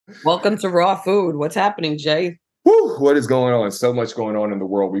Welcome to Raw Food. What's happening, Jay? Whew, what is going on? So much going on in the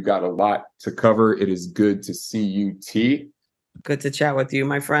world. We've got a lot to cover. It is good to see you, T. Good to chat with you,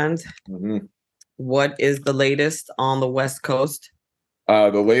 my friend. Mhm. What is the latest on the West Coast?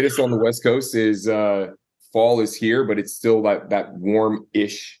 The latest on the West Coast is fall is here, but it's still that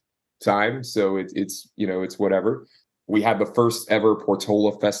warm-ish time. So it's whatever. We had the first ever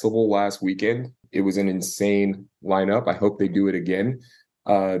Portola Festival last weekend. It was an insane lineup. I hope they do it again.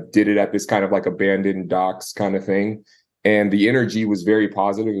 Did it at this kind of like abandoned docks kind of thing. And the energy was very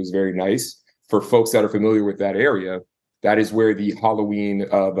positive. It was very nice. For folks that are familiar with that area, that is where the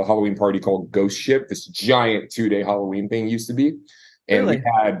Halloween party called Ghost Ship, this giant 2-day Halloween thing used to be. And we Really?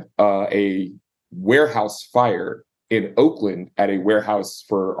 had a warehouse fire in Oakland at a warehouse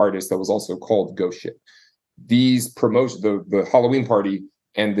for artists that was also called Ghost Ship. These promotions, the Halloween party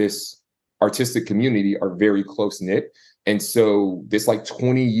and this artistic community are very close knit. And so this like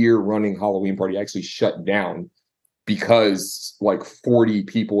 20-year running Halloween party actually shut down because like 40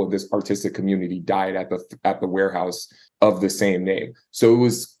 people of this artistic community died at the warehouse of the same name. So it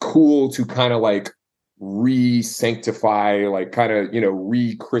was cool to kind of like re-sanctify, like kind of,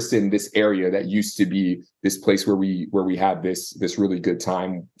 rechristen this area that used to be this place where we had this really good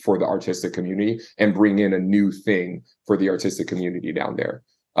time for the artistic community and bring in a new thing for the artistic community down there.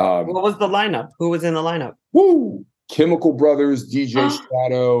 What was the lineup? Who was in the lineup? Woo! Chemical Brothers, DJ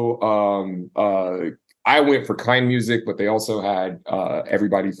Shadow. I went for Kind Music, but they also had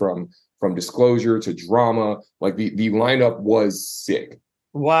everybody from Disclosure to Drama. Like the lineup was sick,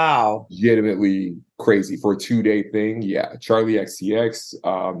 Wow. legitimately crazy for a 2-day thing. Yeah, Charlie XCX,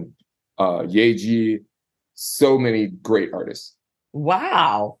 Yeji, so many great artists.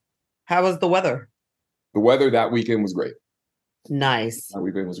 Wow. How was the weather? The weather that weekend was great. Nice. That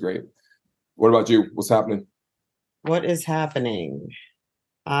weekend was great. What about you? What's happening? What is happening?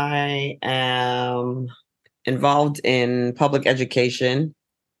 I am involved in public education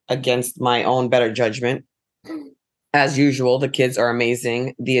against my own better judgment. As usual, the kids are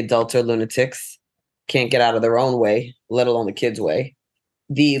amazing. The adults are lunatics. Can't get out of their own way, let alone the kids' way.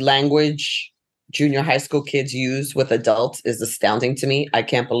 The language junior high school kids use with adults is astounding to me. I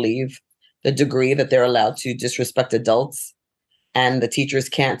can't believe the degree that they're allowed to disrespect adults, and the teachers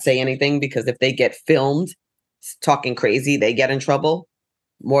can't say anything because if they get filmed talking crazy, they get in trouble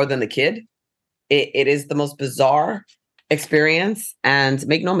more than the kid. It is the most bizarre experience, and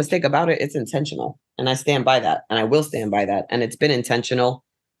make no mistake about it, it's intentional. And I stand by that, and I will stand by that. And it's been intentional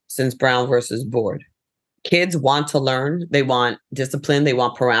since Brown versus Board. Kids want to learn, they want discipline, they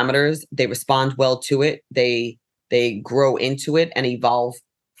want parameters, they respond well to it, they grow into it and evolve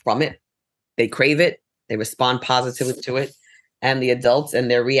from it. They crave it, they respond positively to it. And the adults and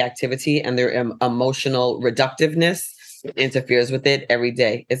their reactivity and their emotional reductiveness interferes with it every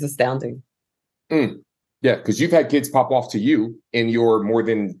day. It's astounding. Mm. Yeah, because you've had kids pop off to you in your more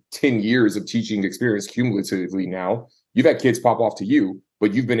than 10 years of teaching experience cumulatively now. You've had kids pop off to you,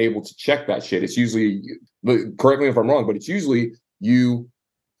 but you've been able to check that shit. It's usually, correct me if I'm wrong, but it's usually you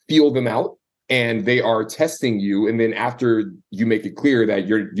feel them out and they are testing you. And then after you make it clear that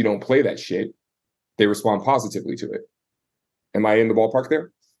you don't play that shit, they respond positively to it. Am I in the ballpark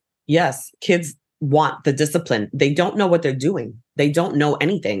there? Yes, kids want the discipline. They don't know what they're doing. They don't know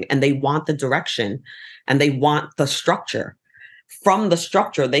anything, and they want the direction and they want the structure. From the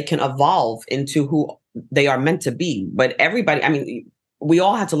structure, they can evolve into who they are meant to be. But everybody, I mean, we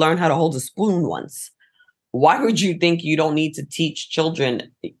all had to learn how to hold a spoon once. Why would you think you don't need to teach children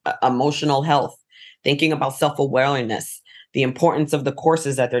emotional health, thinking about self-awareness, the importance of the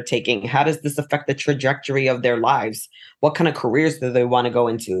courses that they're taking? How does this affect the trajectory of their lives? What kind of careers do they want to go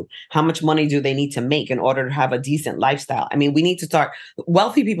into? How much money do they need to make in order to have a decent lifestyle? I mean, we need to start.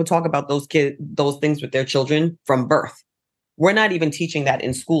 Wealthy people talk about those things with their children from birth. We're not even teaching that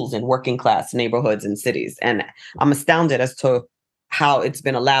in schools in working class neighborhoods and cities. And I'm astounded as to how it's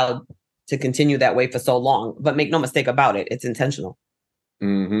been allowed to continue that way for so long. But make no mistake about it, it's intentional.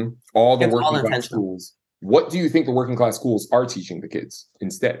 Mm-hmm. All the It's all working class intentional. schools. What do you think the working class schools are teaching the kids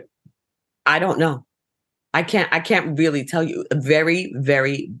instead? I don't know. I can't really tell you. Very,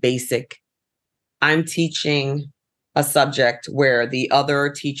 very basic. I'm teaching a subject where the other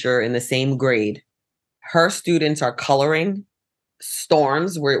teacher in the same grade, her students are coloring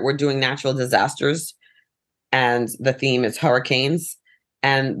storms. We're doing natural disasters, and the theme is hurricanes.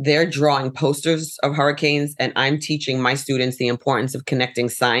 And they're drawing posters of hurricanes, and I'm teaching my students the importance of connecting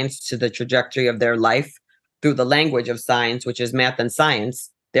science to the trajectory of their life through the language of science, which is math and science.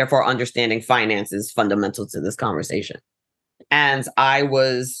 Therefore, understanding finance is fundamental to this conversation. And I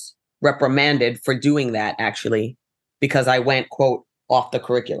was reprimanded for doing that, actually, because I went, quote, off the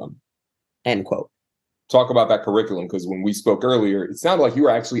curriculum, end quote. Talk about that curriculum, because when we spoke earlier, it sounded like you were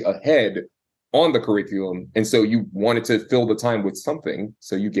actually ahead on the curriculum. And so you wanted to fill the time with something.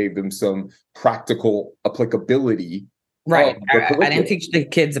 So you gave them some practical applicability. Right. I didn't teach the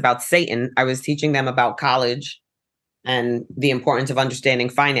kids about Satan. I was teaching them about college and the importance of understanding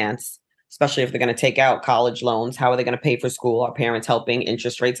finance, especially if they're going to take out college loans. How are they going to pay for school? Are parents helping?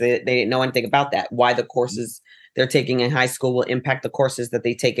 Interest rates? They didn't know anything about that. Why the courses they're taking in high school will impact the courses that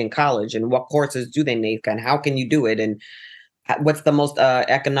they take in college, and what courses do they make, and how can you do it, and what's the most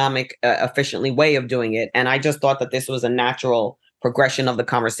economic, efficiently way of doing it. And I just thought that this was a natural progression of the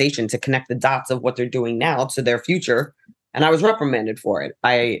conversation to connect the dots of what they're doing now to their future. And I was reprimanded for it.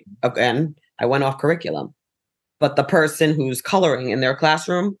 I went off curriculum. But the person who's coloring in their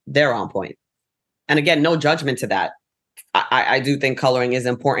classroom, they're on point. And again, no judgment to that. I do think coloring is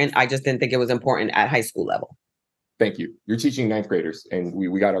important. I just didn't think it was important at high school level. Thank you. You're teaching ninth graders, and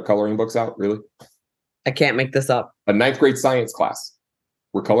we got our coloring books out, really? I can't make this up. A ninth grade science class.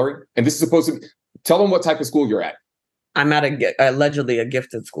 We're coloring. And this is supposed to be, tell them what type of school you're at. I'm at allegedly a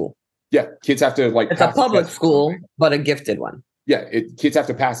gifted school. Yeah. Kids have to it's a public school, but a gifted one. Yeah. Kids have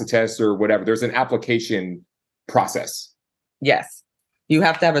to pass a test or whatever. There's an application process. Yes. You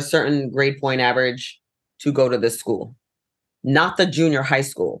have to have a certain grade point average to go to this school. Not the junior high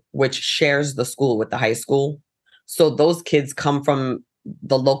school, which shares the school with the high school. So those kids come from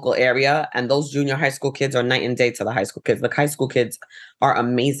the local area, and those junior high school kids are night and day to the high school kids. The high school kids are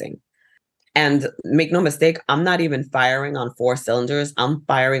amazing. And make no mistake, I'm not even firing on 4 cylinders. I'm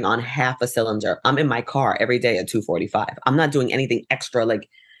firing on half a cylinder. I'm in my car every day at 2:45. I'm not doing anything extra. Like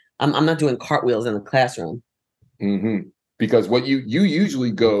I'm not doing cartwheels in the classroom. Mm-hmm. Because what you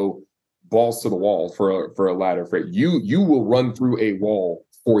usually go balls to the wall for a ladder. You will run through a wall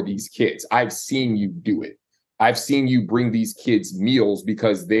for these kids. I've seen you do it. I've seen you bring these kids meals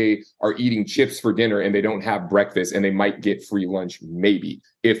because they are eating chips for dinner and they don't have breakfast, and they might get free lunch, maybe,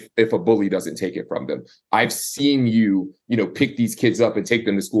 if a bully doesn't take it from them. I've seen you, pick these kids up and take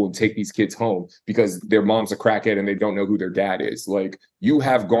them to school and take these kids home because their mom's a crackhead and they don't know who their dad is. Like, you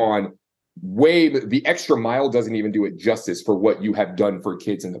have gone the extra mile doesn't even do it justice for what you have done for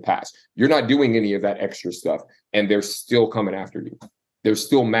kids in the past. You're not doing any of that extra stuff, and they're still coming after you. They're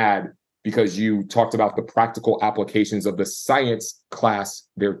still mad because you talked about the practical applications of the science class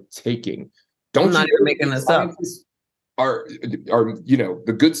they're taking. I'm not even making this up. Are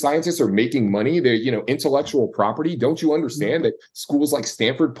the good scientists are making money. They're intellectual property. Don't you understand that schools like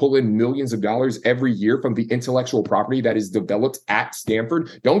Stanford pull in millions of dollars every year from the intellectual property that is developed at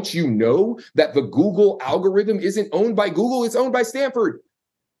Stanford? Don't you know that the Google algorithm isn't owned by Google? It's owned by Stanford.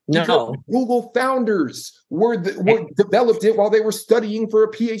 No, Google founders were developed it while they were studying for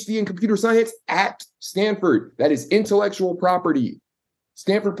a PhD in computer science at Stanford. That is intellectual property.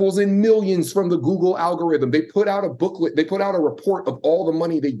 Stanford pulls in millions from the Google algorithm. They put out a booklet. They put out a report of all the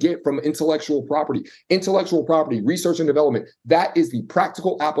money they get from intellectual property, research and development. That is the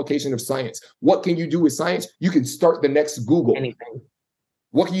practical application of science. What can you do with science? You can start the next Google. Anything.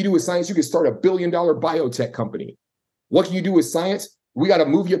 What can you do with science? You can start a $1 billion biotech company. What can you do with science? We got a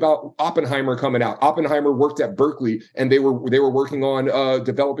movie about Oppenheimer coming out. Oppenheimer worked at Berkeley, and they were working on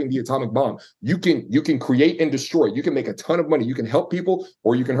developing the atomic bomb. You can create and destroy. You can make a ton of money. You can help people,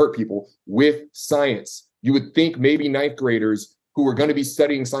 or you can hurt people with science. You would think maybe ninth graders who are going to be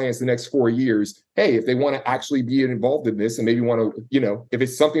studying science the next 4 years, hey, if they want to actually be involved in this and maybe want to, if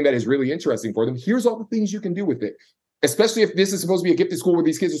it's something that is really interesting for them, here's all the things you can do with it. Especially if this is supposed to be a gifted school where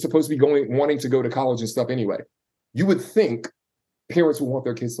these kids are supposed to be wanting to go to college and stuff anyway. You would think parents will want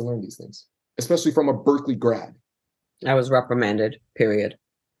their kids to learn these things, especially from a Berkeley grad. I was reprimanded, period.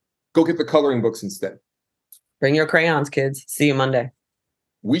 Go get the coloring books instead. Bring your crayons, kids. See you Monday.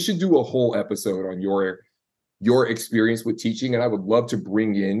 We should do a whole episode on your experience with teaching, and I would love to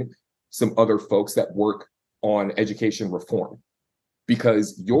bring in some other folks that work on education reform,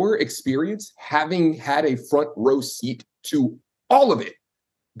 because your experience, having had a front row seat to all of it,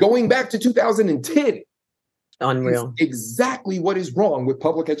 going back to 2010, unreal. Exactly what is wrong with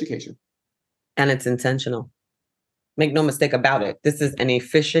public education. And it's intentional. Make no mistake about it. This is an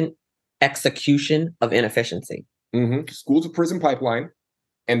efficient execution of inefficiency. Mm-hmm. School to prison pipeline.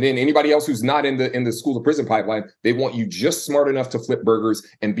 And then anybody else who's not in the school to prison pipeline, they want you just smart enough to flip burgers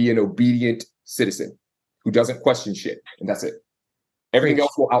and be an obedient citizen who doesn't question shit. And that's it. Everything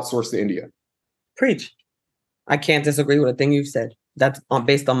else will outsource to India. Preach. I can't disagree with a thing you've said. That's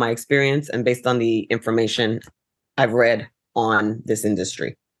based on my experience and based on the information I've read on this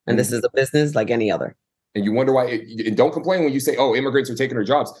industry. And this is a business like any other. And you wonder why, and don't complain when you say, oh, immigrants are taking our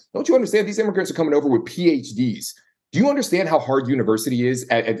jobs. Don't you understand these immigrants are coming over with PhDs? Do you understand how hard university is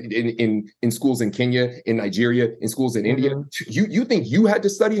in schools in Kenya, in Nigeria, in schools in India? Mm-hmm. You think you had to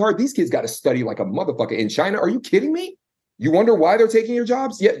study hard? These kids got to study like a motherfucker. In China, are you kidding me? You wonder why they're taking your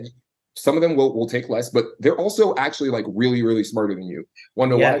jobs? Yeah, some of them will take less, but they're also actually like really, really smarter than you.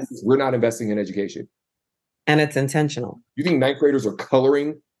 Want to know why? Yes. Because we're not investing in education. And it's intentional. You think ninth graders are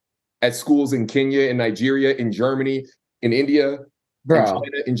coloring at schools in Kenya, in Nigeria, in Germany, in India, in Bro,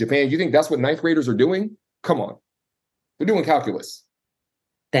 China, in Japan? You think that's what ninth graders are doing? Come on. They're doing calculus.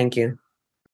 thank you.